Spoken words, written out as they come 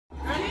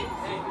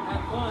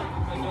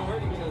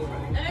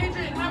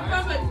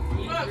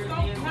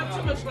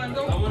so much fun.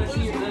 Go. I want to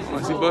see you. I want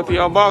to see both of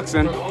y'all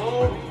boxing. All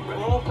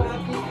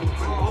 5 people,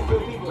 all 4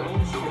 people. I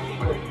want to see your feet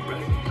work.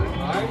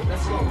 Alright,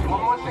 let's go.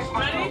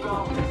 Ready? I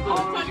want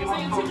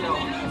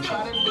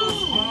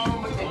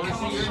to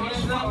see your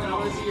hands up and I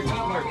want to see your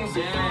feet work.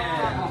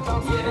 Yeah.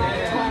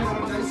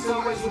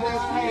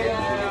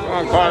 Come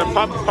on, Carter.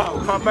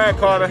 Pop back,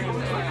 Carter.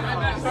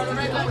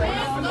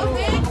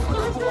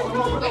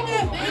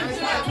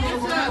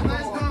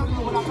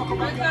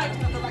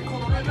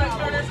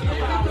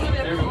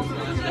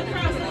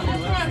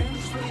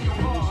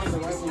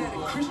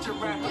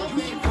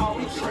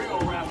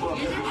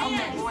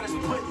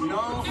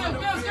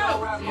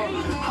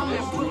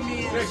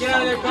 Get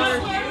out of there, Carter.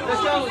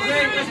 Let's go,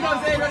 Zay. Let's go,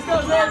 Zay. Let's go,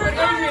 Zay.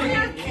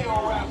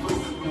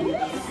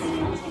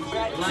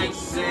 Like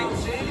Zay.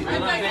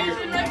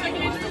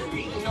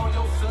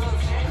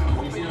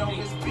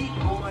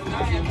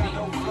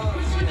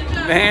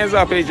 Keep the hands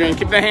up, Adrian.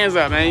 Keep the hands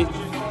up, man.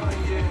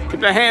 Keep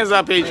the hands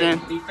up, Adrian.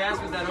 Be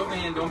fast with that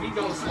overhand. Don't be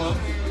go slow.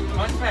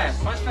 Punch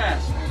fast. Punch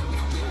fast.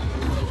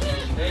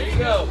 There you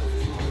go.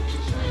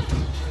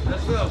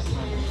 Let's go.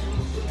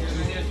 Let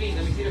me see the feet.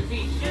 Let me see the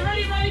feet. Get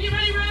ready, Riley. Get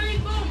ready, Riley.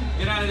 Boom.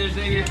 Get out of there,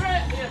 Xavier. Get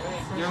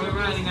ready. You're with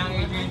Riley now,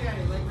 Adrian.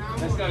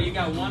 Let's go. You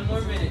got 1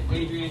 more minute,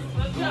 Adrian.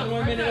 1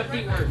 more minute of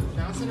feet work.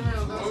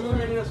 1 more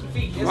minute of some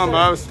feet. Come on,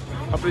 Bobs.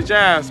 Up the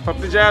jabs. Up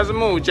the jabs and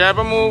move. Jab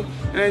and move,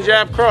 and then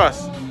jab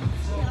cross.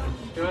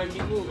 Go ahead,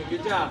 keep moving.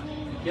 Good job.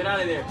 Get out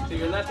of there. To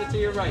your left or to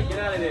your right. Get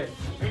out of there.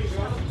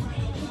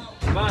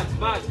 Box,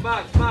 box,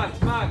 box, box,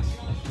 box.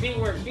 Feet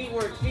work, feet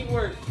work, feet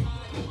work.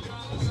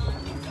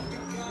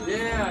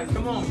 Yeah,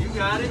 come on. You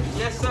got it.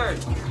 Yes, sir.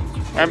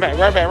 Right back,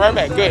 right back, right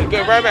back. Good,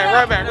 good. Right back,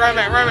 right back, right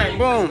back, right back.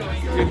 Boom.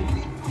 Good.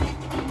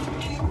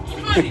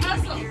 Feet. This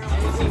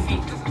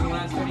is the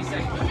last 30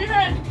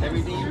 seconds.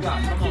 Everything you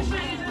got. Come on.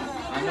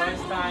 I know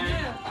it's time.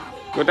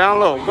 Go down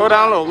low, go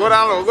down low, go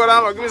down low, go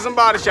down low. Give me some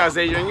body shots,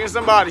 Adrian. Give me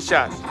some body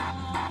shots.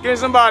 Give me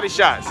some body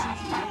shots.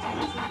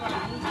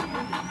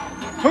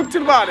 Hook to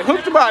the body,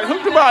 hook the body,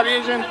 hook the body,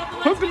 Adrian.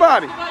 Hook the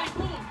body.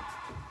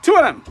 2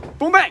 of them.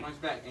 Boom, bang.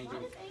 Punch back, Angel.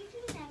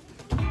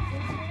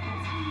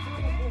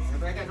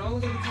 Don't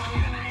look at the time.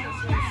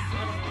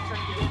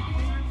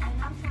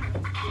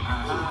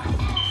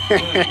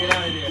 Get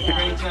out of there.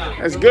 Great job.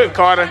 That's good,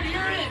 Carter.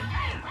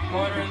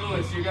 Carter and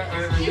Lewis, you got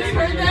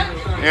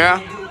Yeah.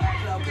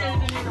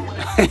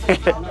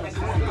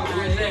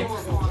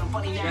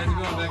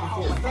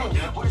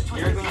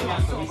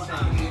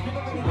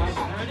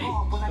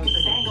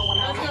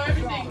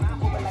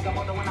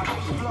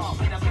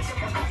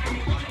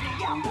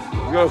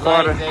 Go,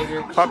 Carter.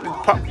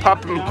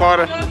 Pop him,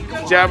 Carter.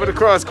 Jab it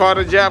across,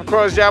 Carter. Jab,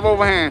 cross, jab,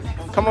 overhand.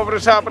 Come over the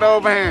top of the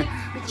overhand.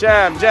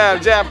 Jab,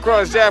 jab, jab,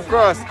 cross, jab,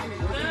 cross.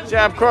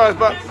 Jab, cross,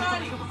 but.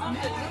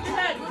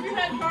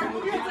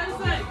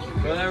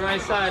 Go that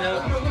right side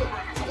up.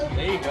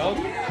 There you go.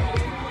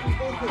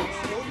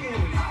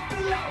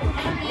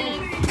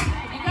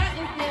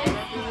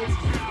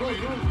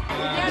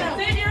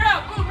 You're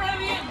out. Boom, right at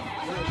the end.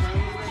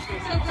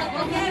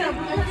 Go get him.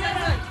 Go get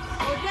him.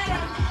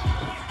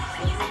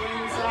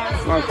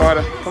 Come on,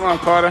 Carter. Come on,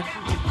 Carter. Go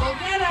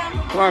get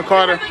him. Come on,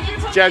 Carter.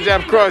 Jab,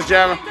 jab, cross,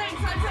 jab.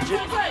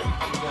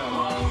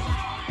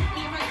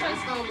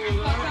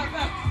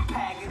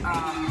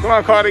 Come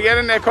on, Carter. Get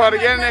in there, Carter.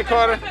 Get in there,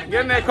 Carter.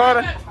 Get in there,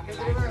 Carter.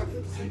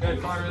 Good,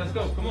 Carter. Let's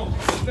go. Come on.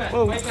 Back.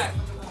 Move. Right back.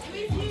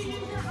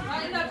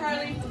 Line up,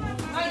 Riley.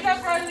 Line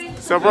up, Riley.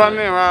 Stop running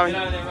in, Riley.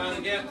 Get out of there,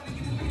 Riley. Get.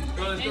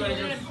 Go, let's go,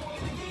 Angel.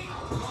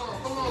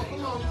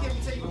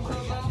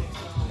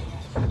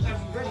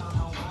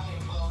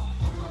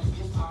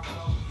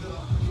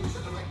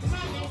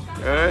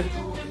 Good.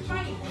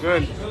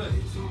 Good.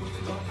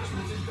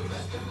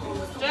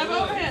 Jab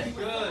overhead.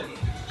 Good.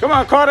 Come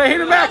on, Carter.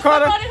 Hit him back,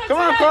 Carter. Come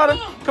on, Carter.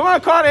 Come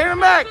on, Carter. Hit him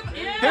back.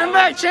 Hit him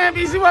back, champ.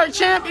 Easy work,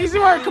 champ. Easy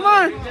work. Come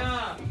on. Good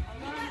job.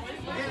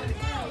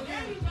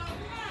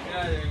 Get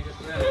out of there, Angel.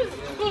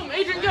 Boom,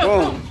 Adrian, go.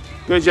 Boom.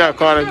 Good job,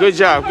 Carter. Good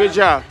job. Good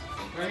job.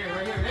 Right here,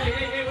 right here.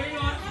 Hey, where you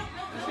going?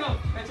 Let's go.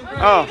 That's your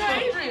break. Oh. Yeah,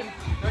 Adrian.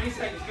 30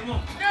 seconds. Come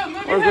on. Go, move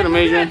your Work head, with him,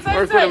 move your Adrian. head, side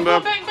Work to with side. him,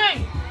 bub. Bang,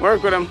 bang.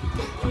 Work with him.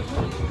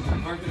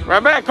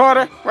 Right back,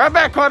 Carter. Right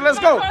back, Carter. Let's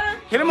go.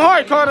 Hit him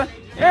hard, Carter.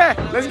 Yeah.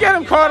 Let's get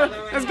him, Carter.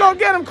 Let's go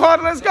get him,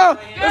 Carter. Let's go.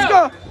 Let's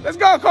go. Let's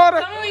go,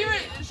 Carter.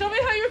 Show me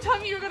how you were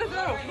telling me you were going to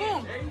throw.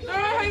 Boom. Throw it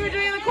how you were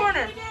doing in the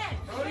corner.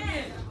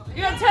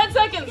 You got 10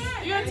 seconds.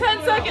 You got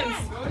 10 seconds.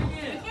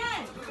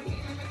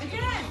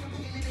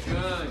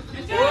 Good.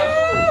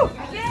 Woo!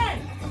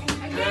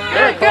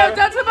 Good, Go, Carter.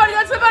 down to the body,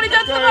 down to the body,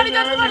 down to the body,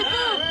 down to the body.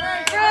 Boom.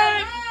 Break.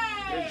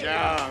 Good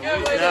job. Good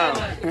Good job.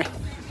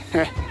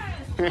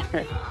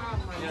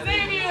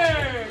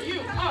 Xavier, you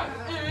are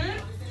in.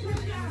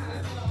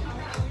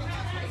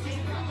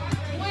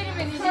 Wait a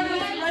minute.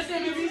 Right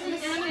there, you're in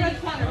the red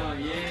corner. Oh,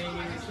 yeah, ain't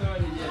even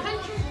started yet.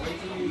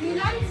 The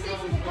United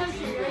States is a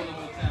country, right?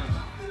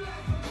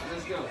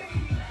 Let's go.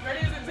 Ready,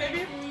 is it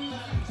Xavier?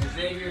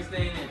 Xavier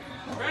staying in.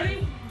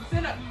 Ready?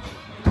 Sit up.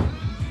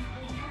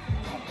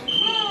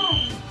 Boom.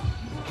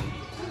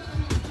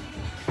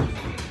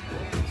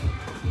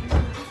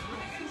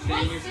 Stay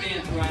in your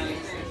stance, Riley.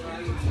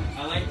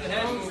 I like the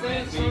head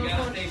movement, but you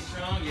gotta stay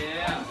strong.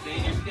 Yeah, stay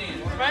in your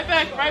stance. Right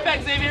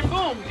back, Xavier.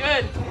 Boom,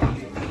 good.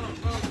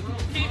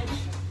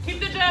 Keep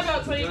the jab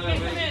out so you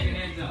can't come in. Keep your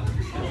hands up.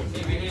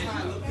 Keep your hands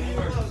up.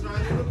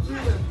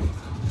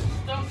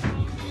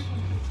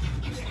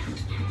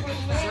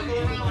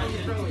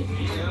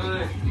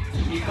 Good.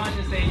 Keep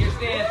punching, stay in your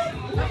stance.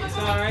 It's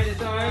alright,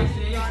 it's alright.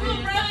 Stay in your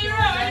stance. Riley, you're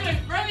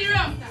out. Riley, you're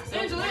out.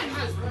 Angel, in.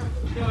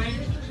 Go,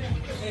 Angel.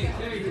 Hey,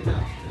 there you go.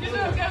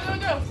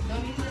 Go.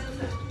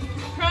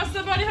 Cross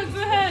the body hook to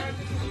the head.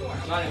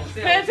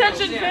 Pay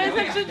attention, pay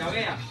attention.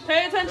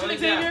 Pay attention,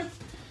 Xavier.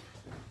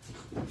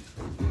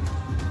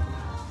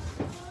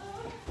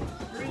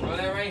 Throw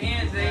that right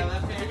hand, Zay.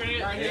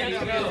 There you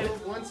go.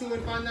 One team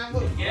would find that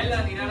hook.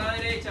 Izquierda, tira la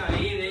derecha.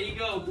 Ahí, there you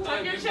go. Good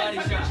Tuck your body chin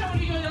shot. when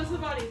you go down to the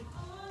body.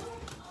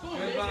 Boom,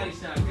 Good body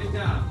shot. Good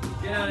job.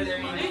 Get out of there,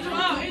 Angel. Angel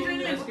out,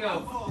 Adrian in. Let's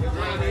go.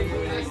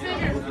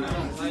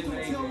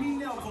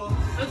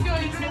 Let's go,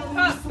 Adrian.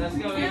 Pop. Let's go,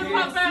 You're gonna Adrian.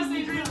 pop fast,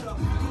 Adrian.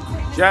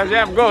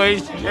 Jab, go.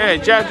 Yeah,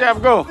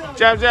 jab, go.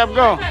 Jab,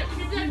 go.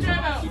 Keep that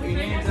jab out. Keep your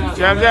hands up.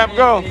 Jab,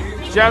 go.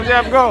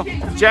 Jab, go.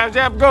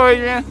 Jab, go,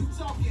 Adrian.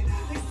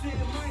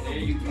 There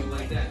you go,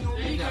 like that.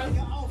 There you go.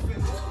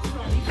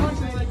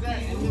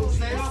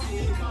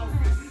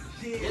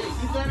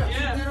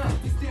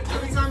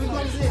 Every time he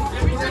comes in.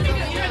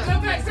 Yeah, go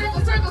back.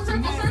 Circle.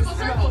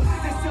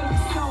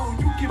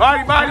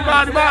 Body.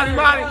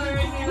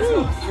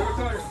 Woo.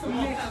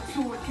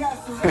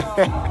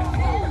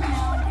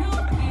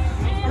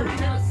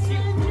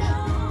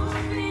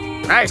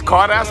 Nice,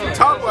 Carter. That's what I'm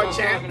talking about,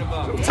 champ. That's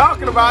what I'm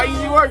talking about.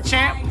 Easy work,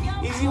 champ.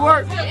 Easy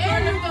work.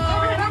 Overhead.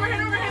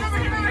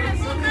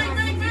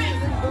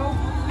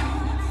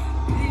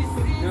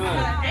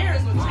 Air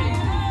is what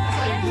changed.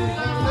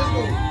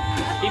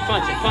 Keep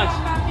punching.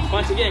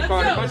 Punch again,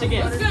 Carter. Punch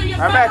again.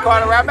 Right back,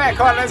 Carter.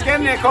 Let's get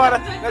in there, Carter.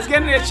 Let's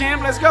get in there,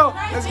 champ. Let's go.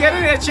 Let's get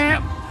in there,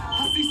 champ.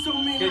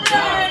 Good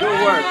job.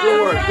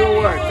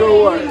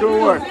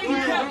 Good work.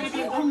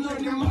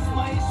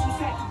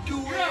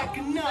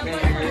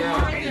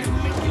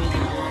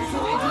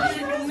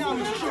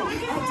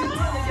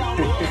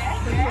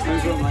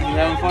 You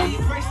having fun?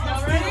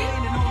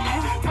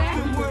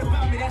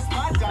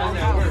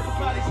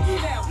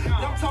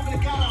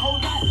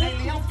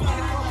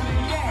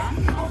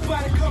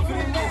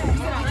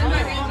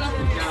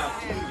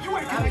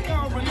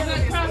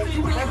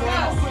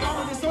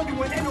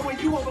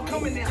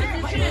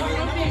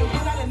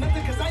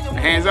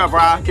 Hands up,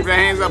 Riley. Keep your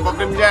hands up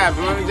them jabs.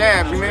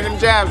 Give me them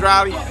jabs,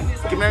 Riley.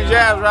 Give me them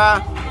jabs,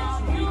 Riley.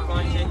 Keep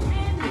punching.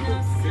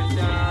 Good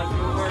job.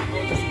 Good work,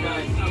 both of you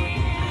guys.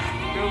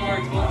 Good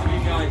work, both of you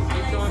guys.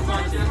 Keep going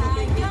punching.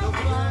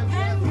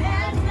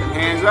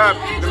 Hands up.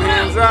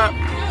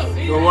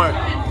 Good work.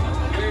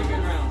 Very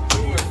good round.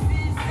 Good work.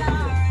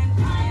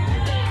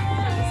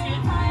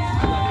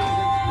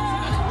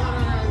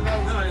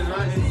 No, it's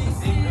right. It's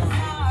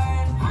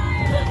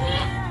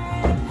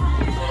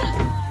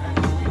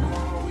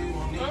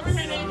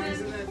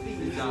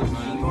good job,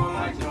 man.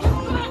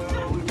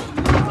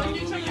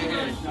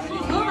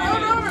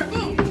 Over.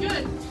 Boom.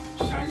 Good.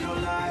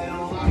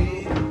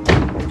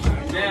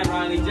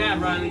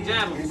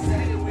 Jab him.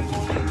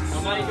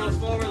 Nobody goes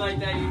forward like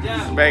that, you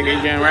jab. Back,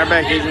 Adrian. Right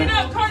back, Adrian.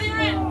 Up, Carter, you're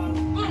in.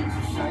 Boom.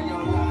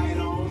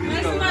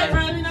 Nice and light,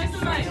 Riley. Nice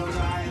and light. Go.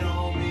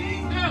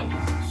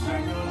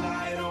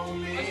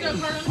 Let's go,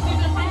 Carter. Let's do the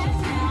punches.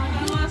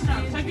 The last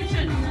round. Tuck your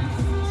chin.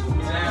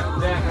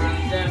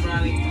 Jab,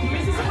 Riley. Let me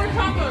see some more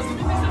combos. Let me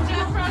see some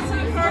jab cross to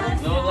the Carter.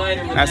 No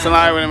lighter. That's the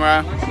line with him,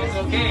 Riley. It's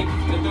okay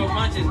to throw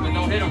punches, but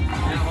don't hit him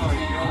that hard.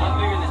 You're a lot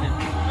bigger than him.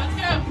 Let's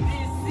go.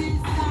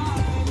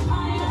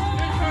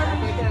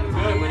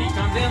 Good, when he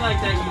comes in like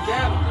that, you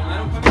jab him. Don't let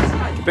him come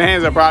inside. Keep the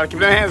hands up, Riley. Keep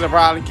them hands up,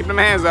 Riley. Keep them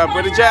hands up.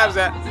 Where the jabs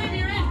at?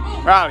 Xavier in.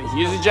 Boom. Riley,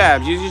 use your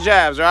jabs. Use your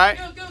jabs, right?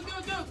 Go.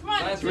 Come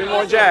on. Give me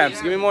more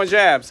jabs. Give me more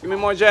jabs. More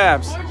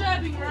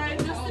jabbing,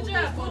 Ryan. Just the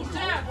jab. Boom.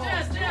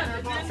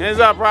 Jab. Hands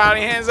up,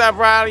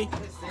 Riley.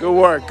 Good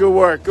work. Come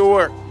on,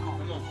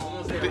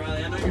 almost there,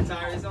 Riley. I know you're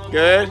tired. It's almost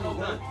Good.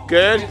 done.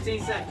 Good.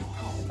 15 seconds.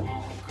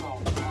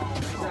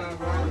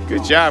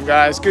 Good job,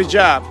 guys. Good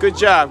job.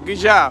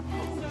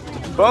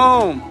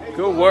 Boom.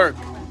 Good work.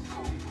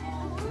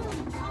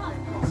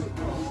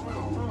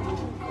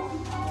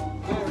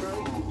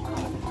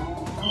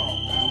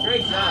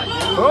 Great job.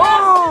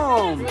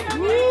 Boom.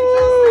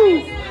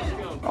 Woo.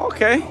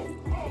 Okay.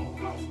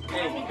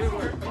 Hey, good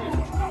work.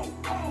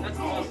 That's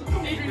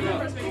awesome. Keep it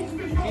up.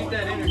 Keep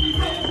that energy,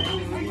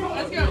 man.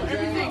 Let's go.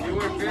 Everything. You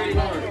work very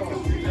hard.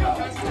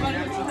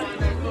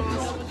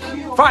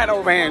 Fight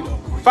overhand.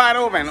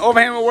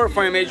 Overhand will work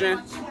for him,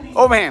 Adrian.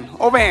 Overhand.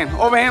 While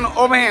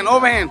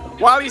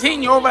he's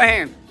hitting you,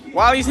 overhand.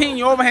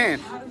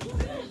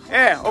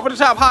 Yeah, over the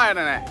top, higher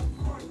than that.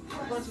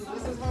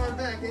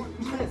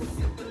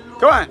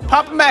 Come on,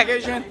 pop him back,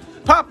 Adrian.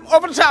 Pop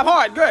over the top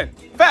hard, good.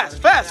 Fast.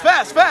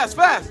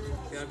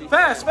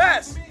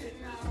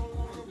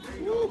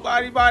 Ooh,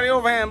 body,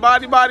 overhand.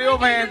 Carter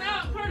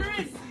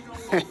in.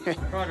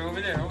 Carter,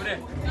 over there.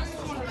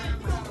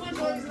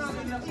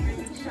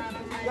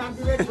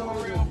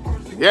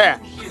 Yeah.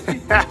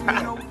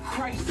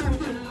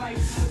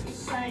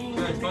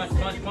 Good.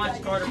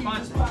 Punch, Carter,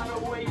 punch.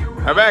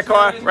 Right back,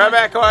 Carter. Right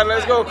back, Carter.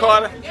 Let's go,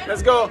 Carter.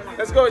 Let's go.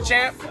 Let's go,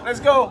 champ. Let's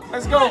go.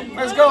 Let's go.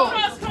 Let's go.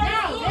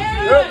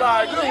 Good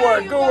body. Good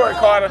work. Good work,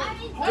 Carter.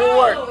 Good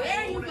work.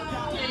 There you go.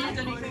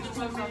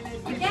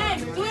 Again.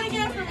 Do it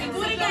again for me.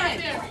 Do it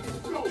again.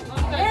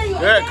 There you go.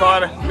 Good,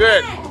 Carter.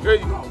 Good.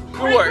 Good.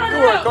 Good work.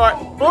 Good work,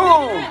 Carter. Boom.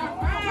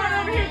 Corner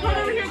over here,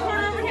 corner over here,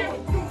 corner over here.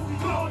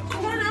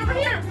 Corner over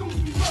here.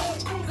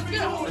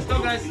 Let's go,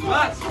 guys.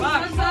 Box,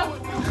 box. Thumbs up.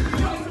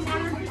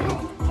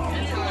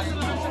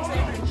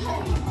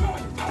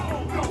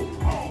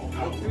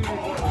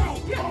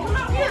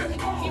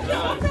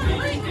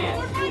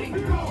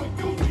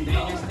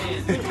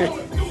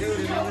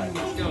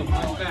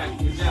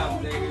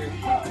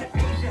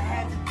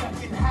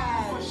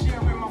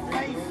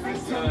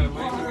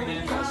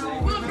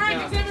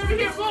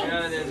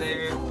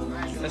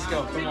 Let's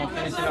go. Come on,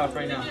 finish it off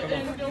right now. Come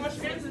on. Go wash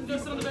your hands and go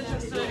sit on the bench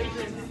next to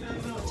Adrian.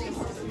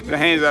 Keep the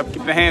hands up.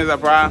 Keep the hands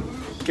up, Riley.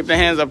 Keep the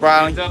hands up,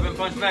 Riley. Hands up and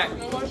punch back.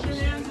 Go wash your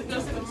hands and go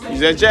sit on the bench. Use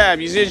that jab.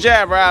 Use your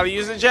jab, Riley.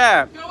 Use the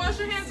jab. Go wash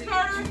your hands,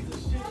 Carter.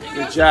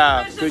 Good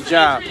job. Good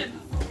job.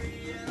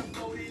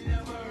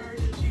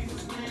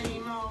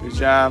 Good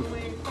job.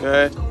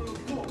 Good.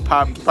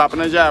 Keep popping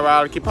that jab,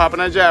 Riley. Keep popping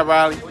that jab,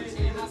 Riley.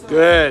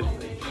 Good.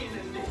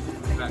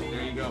 Back.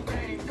 There you go.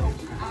 There you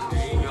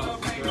go.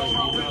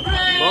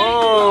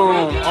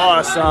 Boom.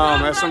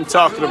 Awesome. That's what I'm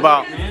talking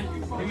about. Man,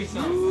 give me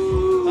some.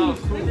 Oh,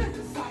 cool.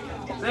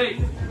 Hey.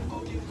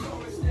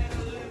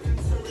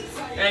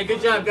 Hey,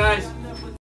 good job, guys.